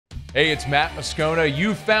Hey, it's Matt Moscona.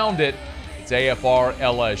 You found it. It's AFR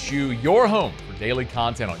LSU, your home for daily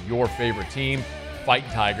content on your favorite team, Fighting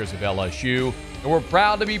Tigers of LSU. And we're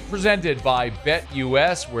proud to be presented by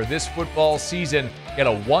BetUS, where this football season, get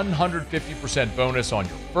a 150% bonus on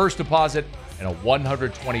your first deposit and a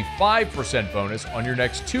 125% bonus on your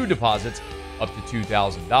next two deposits up to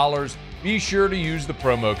 $2,000. Be sure to use the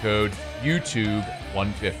promo code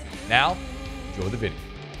YouTube150. Now, enjoy the video.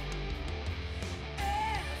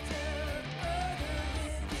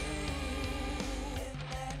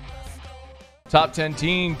 Top 10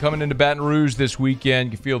 team coming into Baton Rouge this weekend.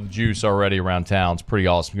 You can feel the juice already around town. It's pretty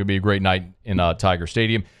awesome. It's going to be a great night in Tiger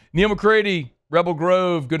Stadium. Neal McCready, Rebel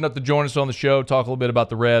Grove, good enough to join us on the show, talk a little bit about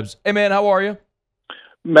the Rebs. Hey, man, how are you?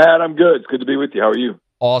 Matt, I'm good. It's good to be with you. How are you?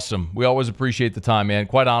 Awesome. We always appreciate the time, man.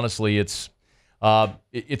 Quite honestly, it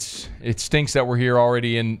stinks that we're here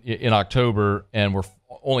already in October, and we're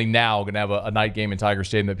only now going to have a night game in Tiger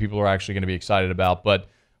Stadium that people are actually going to be excited about, but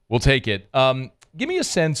we'll take it. Give me a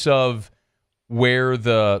sense of where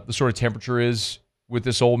the sort of temperature is with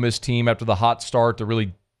this Ole Miss team after the hot start, the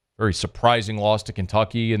really very surprising loss to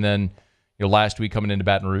Kentucky, and then last week coming into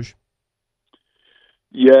Baton Rouge.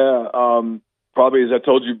 Yeah, probably as I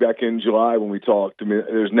told you back in July when we talked, I mean,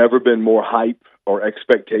 there's never been more hype or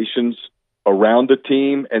expectations around a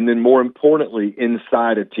team, and then more importantly,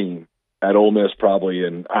 inside a team at Ole Miss probably,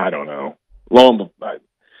 and I don't know,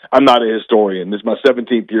 I'm not a historian. This is my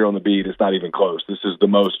 17th year on the beat. It's not even close. This is the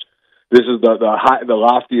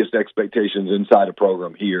loftiest expectations inside a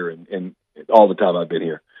program here and all the time I've been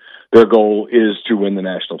here. Their goal is to win the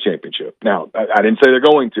national championship. Now, I didn't say they're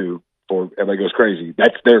going to, or everybody goes crazy.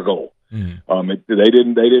 That's their goal. They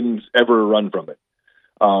didn't ever run from it.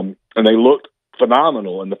 And they looked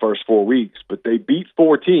phenomenal in the first 4 weeks, but they beat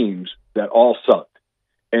four teams that all sucked.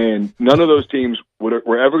 And none of those teams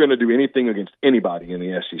were ever going to do anything against anybody in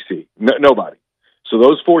the SEC. Nobody. So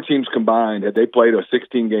those four teams combined, had they played a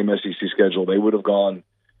 16-game SEC schedule, they would have gone,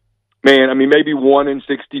 man, I mean, maybe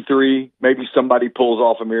 1-63, maybe somebody pulls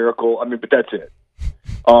off a miracle. I mean, but that's it.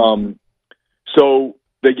 So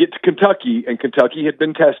they get to Kentucky, and Kentucky had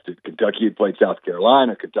been tested. Kentucky had played South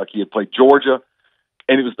Carolina. Kentucky had played Georgia.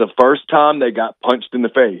 And it was the first time they got punched in the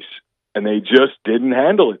face, and they just didn't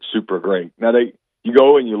handle it super great. Now, you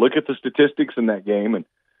go and you look at the statistics in that game, and,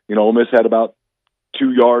 Ole Miss had about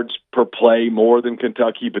 2 yards per play more than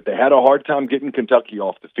Kentucky, but they had a hard time getting Kentucky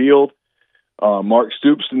off the field. Mark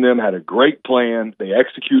Stoops and them had a great plan. They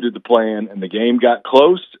executed the plan, and the game got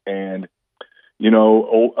close. And,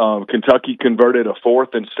 Kentucky converted a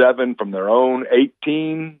 4th and 7 from their own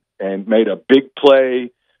 18 and made a big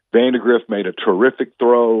play. Vandegrift made a terrific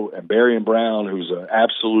throw, and Barry and Brown, who's an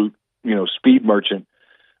absolute, speed merchant,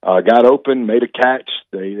 got open, made a catch.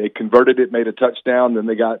 They converted it, made a touchdown. Then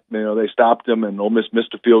they stopped them, and Ole Miss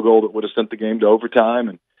missed a field goal that would have sent the game to overtime.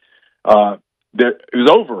 And it was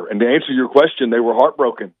over. And to answer your question, they were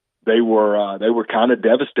heartbroken. They were kind of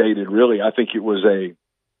devastated, really. I think it was a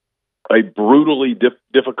brutally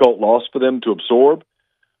difficult loss for them to absorb.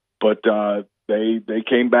 But they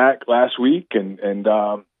came back last week and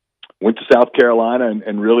went to South Carolina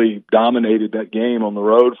and really dominated that game on the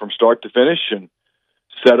road from start to finish and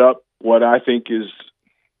set up what I think is,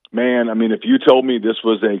 man, I mean, if you told me this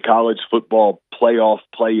was a college football playoff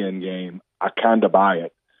play-in game, I kind of buy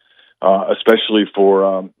it, especially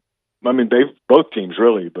for, both teams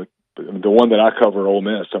really, but the one that I cover, Ole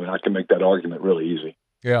Miss, I can make that argument really easy.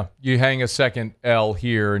 Yeah, you hang a second L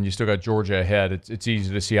here, and you still got Georgia ahead. It's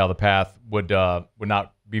easy to see how the path would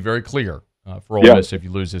not be very clear for Ole Miss if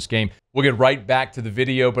you lose this game. We'll get right back to the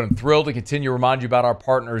video, but I'm thrilled to continue to remind you about our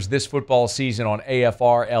partners this football season on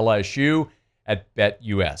AFR LSU at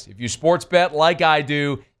BetUS. If you sports bet like I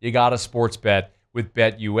do, you got to sports bet with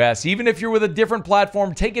BetUS. Even if you're with a different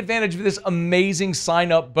platform, take advantage of this amazing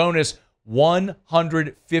sign-up bonus,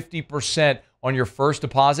 150% on your first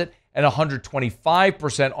deposit and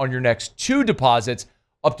 125% on your next two deposits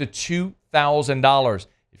up to $2,000.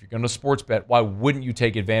 If you're going to sports bet, why wouldn't you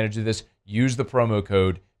take advantage of this? Use the promo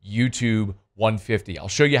code YouTube150. I'll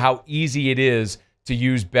show you how easy it is to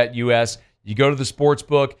use BetUS. You go to the sports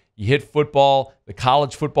book, you hit football, the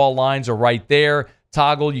college football lines are right there.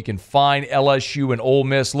 Toggle, you can find LSU and Ole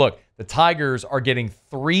Miss. Look, the Tigers are getting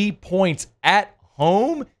 3 points at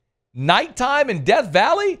home, nighttime in Death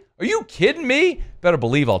Valley? Are you kidding me? Better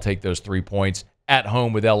believe I'll take those 3 points at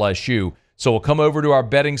home with LSU. So we'll come over to our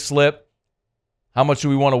betting slip. How much do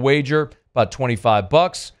we want to wager? About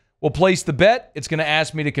 $25. We'll place the bet. It's going to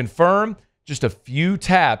ask me to confirm. Just a few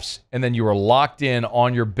taps, and then you are locked in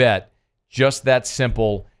on your bet. Just that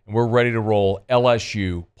simple, and we're ready to roll.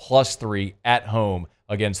 LSU +3 at home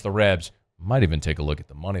against the Rebs. Might even take a look at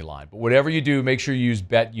the money line. But whatever you do, make sure you use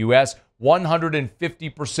BetUS.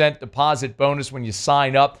 150% deposit bonus when you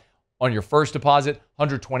sign up on your first deposit,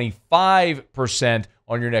 125%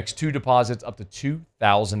 on your next 2 deposits, up to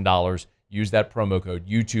 $2,000. Use that promo code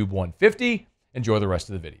YouTube150. Enjoy the rest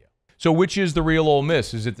of the video. So which is the real Ole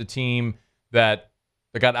Miss? Is it the team that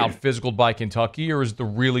got out-physicaled by Kentucky, or is it the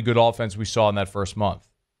really good offense we saw in that first month?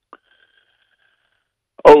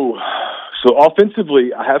 Oh, so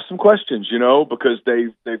offensively, I have some questions, because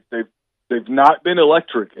they've not been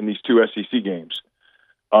electric in these 2 SEC games.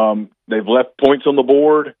 They've left points on the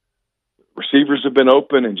board. Receivers have been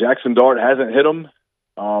open, and Jackson Dart hasn't hit them.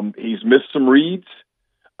 He's missed some reads.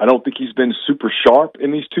 I don't think he's been super sharp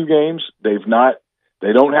in these 2 games. They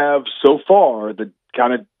don't have so far the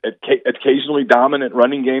kind of occasionally dominant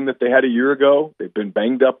running game that they had a year ago. They've been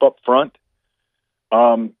banged up front.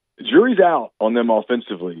 Jury's out on them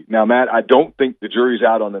offensively. Now, Matt, I don't think the jury's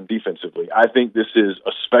out on them defensively. I think this is,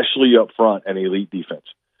 especially up front, an elite defense,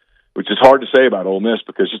 which is hard to say about Ole Miss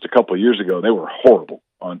because just a couple of years ago they were horrible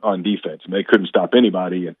on defense, and they couldn't stop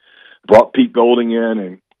anybody, and brought Pete Golding in,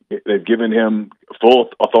 and they've given him full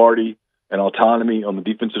authority and autonomy on the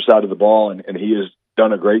defensive side of the ball, and he has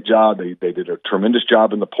done a great job. They did a tremendous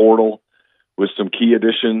job in the portal with some key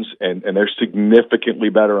additions, and they're significantly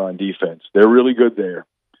better on defense. They're really good there.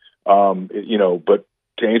 But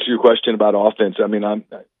to answer your question about offense,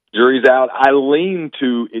 jury's out. I lean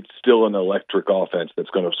to it's still an electric offense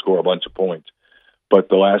that's going to score a bunch of points. But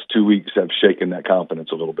the last 2 weeks have shaken that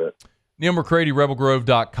confidence a little bit. Neal McCready,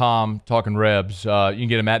 rebelgrove.com, talking Rebs. You can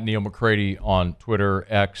get him at Neal McCready on Twitter,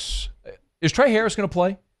 X. Is Trey Harris going to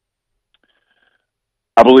play?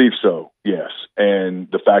 I believe so, yes. And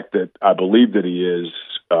the fact that I believe that he is,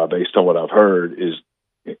 based on what I've heard,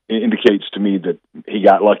 indicates to me that he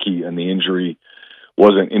got lucky and the injury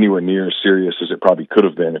wasn't anywhere near as serious as it probably could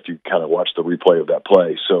have been if you kind of watch the replay of that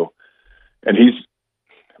play. So, and he's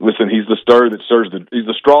the straw that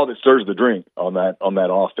stirs the drink on that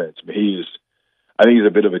offense. I think he's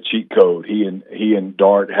a bit of a cheat code. He and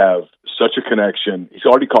Dart have such a connection. He's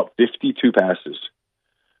already caught 52 passes.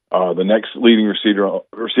 The next leading receiver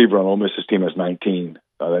on Ole Miss's team has 19.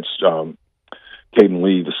 That's Caden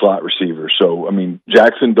Lee, the slot receiver. So,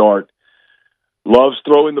 Jackson Dart loves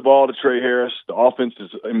throwing the ball to Trey Harris. The offense is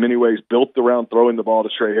in many ways built around throwing the ball to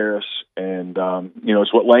Trey Harris. And,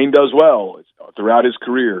 it's what Lane does well throughout his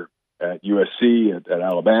career at USC, at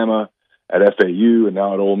Alabama, at FAU, and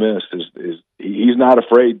now at Ole Miss. He's not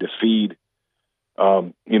afraid to feed,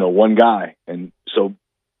 one guy. And so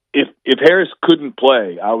if Harris couldn't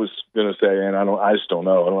play, I was going to say, and I just don't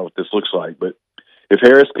know. I don't know what this looks like, but if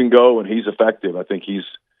Harris can go and he's effective, I think he's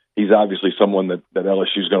obviously someone that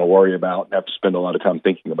LSU is going to worry about and have to spend a lot of time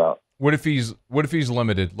thinking about. What if he's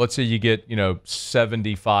limited? Let's say you get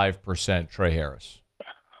 75% Trey Harris.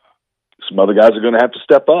 Some other guys are going to have to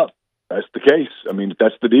step up. That's the case. If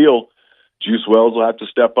that's the deal, Juice Wells will have to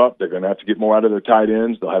step up. They're going to have to get more out of their tight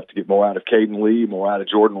ends. They'll have to get more out of Caden Lee, more out of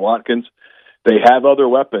Jordan Watkins. They have other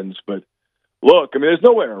weapons, but look, there's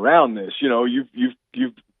no way around this.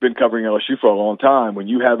 You've been covering LSU for a long time. When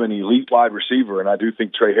you have an elite wide receiver, and I do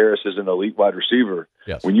think Trey Harris is an elite wide receiver.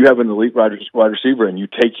 Yes. When you have an elite wide receiver and you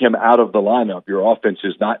take him out of the lineup, your offense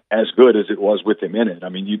is not as good as it was with him in it.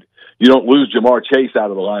 You don't lose Jamar Chase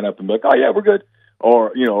out of the lineup and be like, oh yeah, we're good,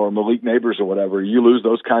 or Malik Neighbors or whatever. You lose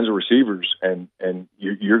those kinds of receivers, and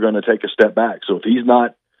you're going to take a step back. So if he's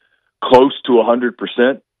not close to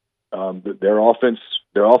 100%, their offense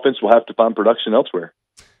will have to find production elsewhere.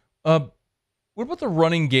 What about the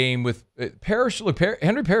running game with Parrish? Look,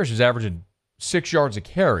 Henry Parrish is averaging 6 yards a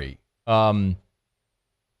carry. Does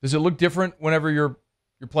it look different whenever you're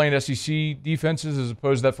playing SEC defenses as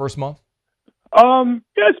opposed to that first month? Yeah,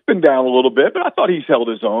 it's been down a little bit, but I thought he's held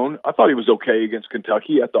his own. I thought he was okay against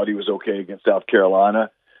Kentucky. I thought he was okay against South Carolina.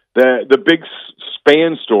 The big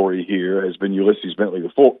span story here has been Ulysses Bentley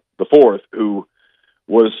the fourth, who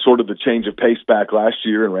was sort of the change of pace back last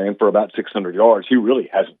year and ran for about 600 yards. He really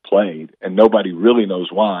hasn't played, and nobody really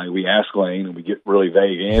knows why. We ask Lane, and we get really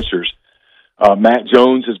vague answers. Matt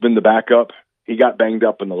Jones has been the backup. He got banged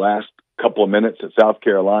up in the last couple of minutes at South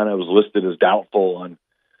Carolina. It was listed as doubtful on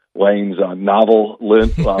Lane's novel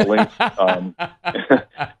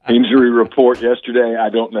injury report yesterday. I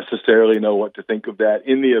don't necessarily know what to think of that.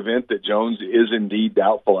 In the event that Jones is indeed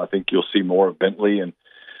doubtful, I think you'll see more of Bentley, and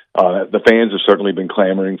the fans have certainly been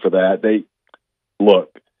clamoring for that.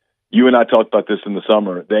 Look, you and I talked about this in the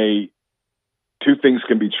summer. Two things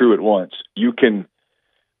can be true at once. You can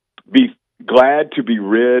be glad to be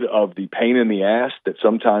rid of the pain in the ass that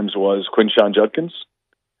sometimes was Quinshon Judkins,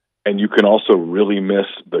 And you can also really miss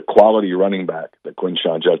the quality running back that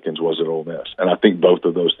Quinshon Judkins was at Ole Miss. And I think both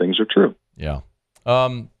of those things are true. Yeah.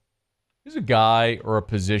 Who's a guy or a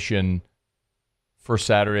position for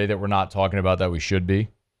Saturday that we're not talking about that we should be?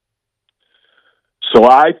 So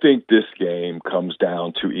I think this game comes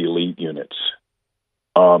down to elite units.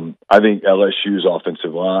 I think LSU's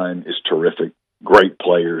offensive line is terrific, great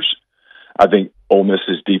players. I think Ole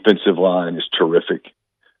Miss's defensive line is terrific,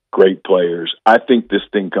 great players. I think this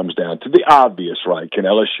thing comes down to the obvious, right? Can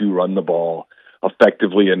LSU run the ball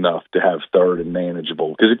effectively enough to have third and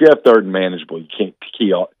manageable? Because if you have third and manageable, you can't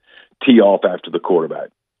tee off after the quarterback.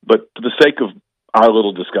 But for the sake of our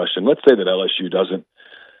little discussion, let's say that LSU doesn't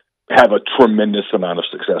have a tremendous amount of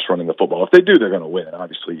success running the football. If they do, they're going to win,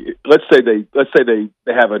 obviously. Let's say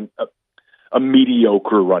they have a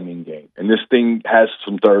mediocre running game, and this thing has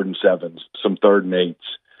some 3rd and 7s, some 3rd and 8s.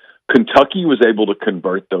 Kentucky was able to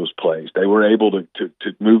convert those plays. They were able to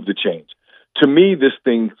move the chains. To me, this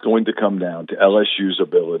thing's going to come down to LSU's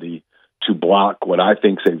ability to block what I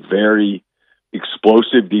think is a very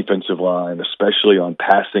explosive defensive line, especially on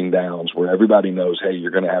passing downs where everybody knows, hey,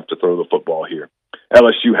 you're going to have to throw the football here.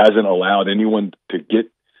 LSU hasn't allowed anyone to get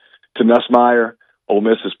to Nussmeier. Ole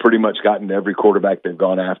Miss has pretty much gotten to every quarterback they've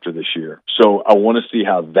gone after this year. So I want to see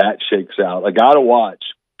how that shakes out. I got to watch.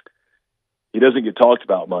 He doesn't get talked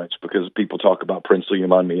about much because people talk about Princely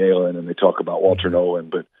Imanmielen and they talk about Walter Nolan,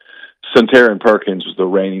 but Suntaran Perkins was the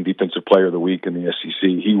reigning defensive player of the week in the SEC.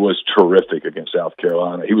 He was terrific against South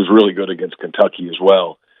Carolina. He was really good against Kentucky as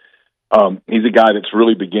well. He's a guy that's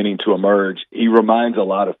really beginning to emerge. He reminds a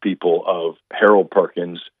lot of people of Harold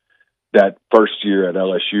Perkins that first year at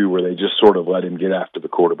LSU where they just sort of let him get after the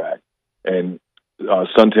quarterback. And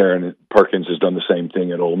Suntaran Perkins has done the same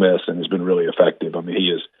thing at Ole Miss and has been really effective. I mean,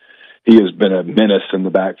 he has been a menace in the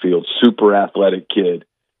backfield, super athletic kid,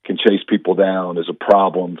 can chase people down, is a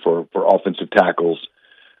problem for offensive tackles,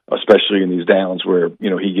 especially in these downs where,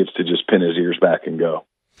 he gets to just pin his ears back and go.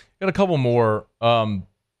 Got a couple more.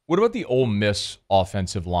 What about the Ole Miss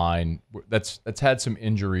offensive line that's had some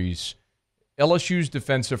injuries? LSU's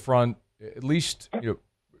defensive front, at least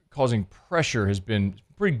causing pressure, has been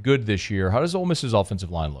pretty good this year. How does Ole Miss's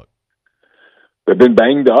offensive line look? They've been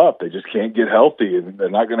banged up. They just can't get healthy. And they're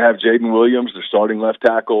not going to have Jaden Williams, their starting left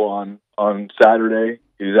tackle, on Saturday.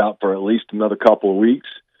 He's out for at least another couple of weeks.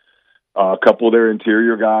 A couple of their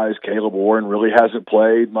interior guys, Caleb Warren, really hasn't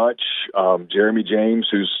played much. Jeremy James,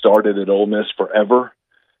 who's started at Ole Miss forever,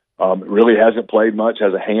 really hasn't played much,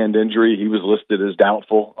 has a hand injury. He was listed as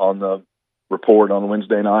doubtful on the report on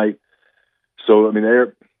Wednesday night. So, I mean,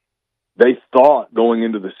 they thought going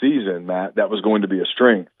into the season, Matt, that was going to be a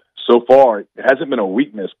strength. So far, it hasn't been a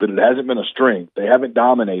weakness, but it hasn't been a strength. They haven't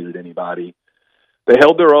dominated anybody. They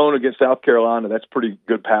held their own against South Carolina. That's pretty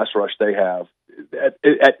good pass rush they have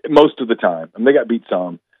at most of the time. I mean, they got beat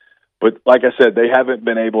some. But like I said, they haven't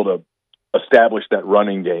been able to establish that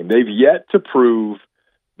running game. They've yet to prove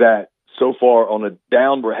that so far on a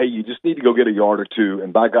down where, hey, you just need to go get a yard or two,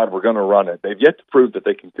 and by God, we're going to run it. They've yet to prove that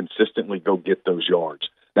they can consistently go get those yards.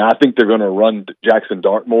 Now, I think they're going to run Jackson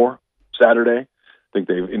Dartmoor Saturday. I think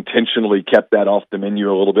they've intentionally kept that off the menu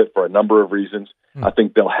a little bit for a number of reasons. I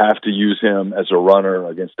think they'll have to use him as a runner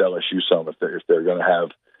against LSU some if they're going to have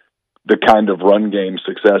the kind of run game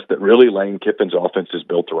success that really Lane Kiffin's offense is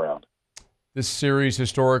built around. This series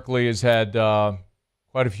historically has had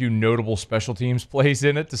quite a few notable special teams plays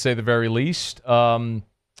in it, to say the very least. How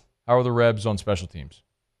are the Rebs on special teams?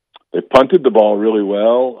 They punted the ball really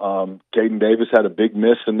well. Caden Davis had a big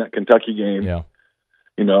miss in that Kentucky game. Yeah.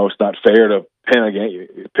 It's not fair to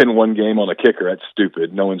pin one game on a kicker. That's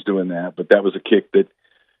stupid. No one's doing that. But that was a kick that,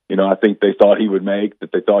 I think they thought he would make,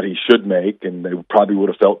 that they thought he should make, and they probably would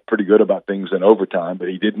have felt pretty good about things in overtime, but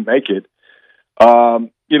he didn't make it.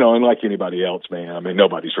 And like anybody else, man, I mean,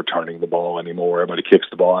 nobody's returning the ball anymore. Everybody kicks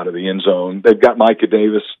the ball out of the end zone. They've got Micah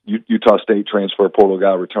Davis, Utah State transfer portal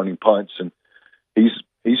guy, returning punts, and he's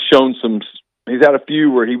shown he's had a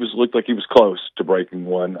few where looked like he was close to breaking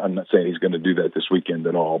one. I'm not saying he's going to do that this weekend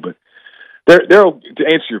at all, but they're to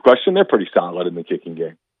answer your question, they're pretty solid in the kicking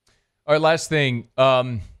game. All right, last thing.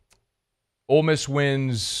 Ole Miss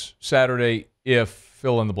wins Saturday if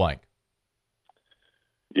fill in the blank.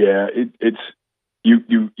 Yeah, it's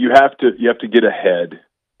you have to get ahead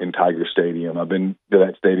in Tiger Stadium. I've been to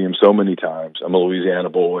that stadium so many times. I'm a Louisiana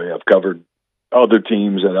boy. I've covered other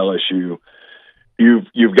teams at LSU.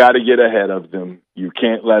 You've got to get ahead of them. You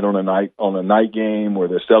can't let on a night game where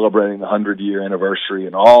they're celebrating the 100-year anniversary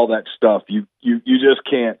and all that stuff. You just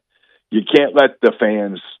can't. You can't let the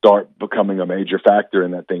fans start becoming a major factor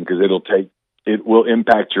in that thing because it will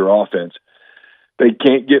impact your offense. They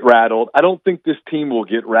can't get rattled. I don't think this team will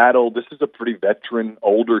get rattled. This is a pretty veteran,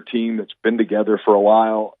 older team that's been together for a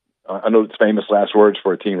while. I know it's famous last words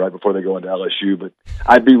for a team right before they go into LSU, but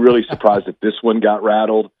I'd be really surprised if this one got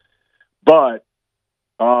rattled. But,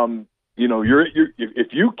 if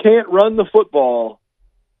you can't run the football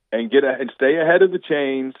and and stay ahead of the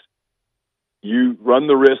chains, you run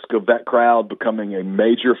the risk of that crowd becoming a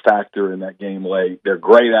major factor in that game late. They're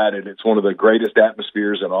great at it. It's one of the greatest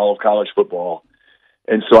atmospheres in all of college football.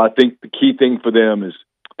 And so I think the key thing for them is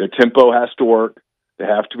their tempo has to work. They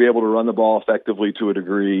have to be able to run the ball effectively to a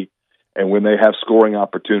degree. And when they have scoring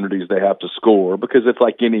opportunities, they have to score, because it's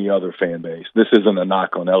like any other fan base. This isn't a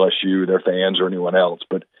knock on LSU, their fans, or anyone else.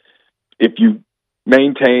 But if you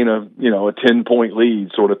maintain a 10-point lead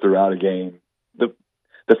sort of throughout a game,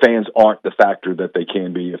 the fans aren't the factor that they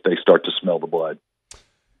can be if they start to smell the blood.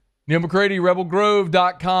 Neal McCready,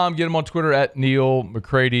 rebelgrove.com. Get him on Twitter at Neal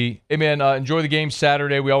McCready. Hey, man, enjoy the game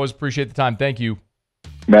Saturday. We always appreciate the time. Thank you.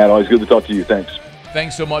 Matt, always good to talk to you. Thanks.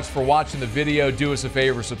 Thanks so much for watching the video. Do us a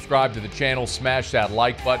favor, subscribe to the channel, smash that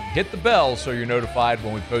like button, hit the bell so you're notified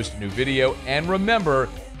when we post a new video, and remember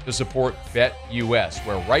to support BetUS,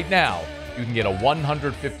 where right now you can get a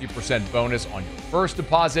 150% bonus on your first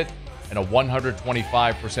deposit and a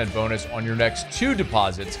 125% bonus on your next 2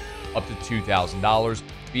 deposits up to $2,000.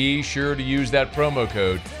 Be sure to use that promo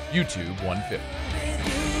code YouTube150.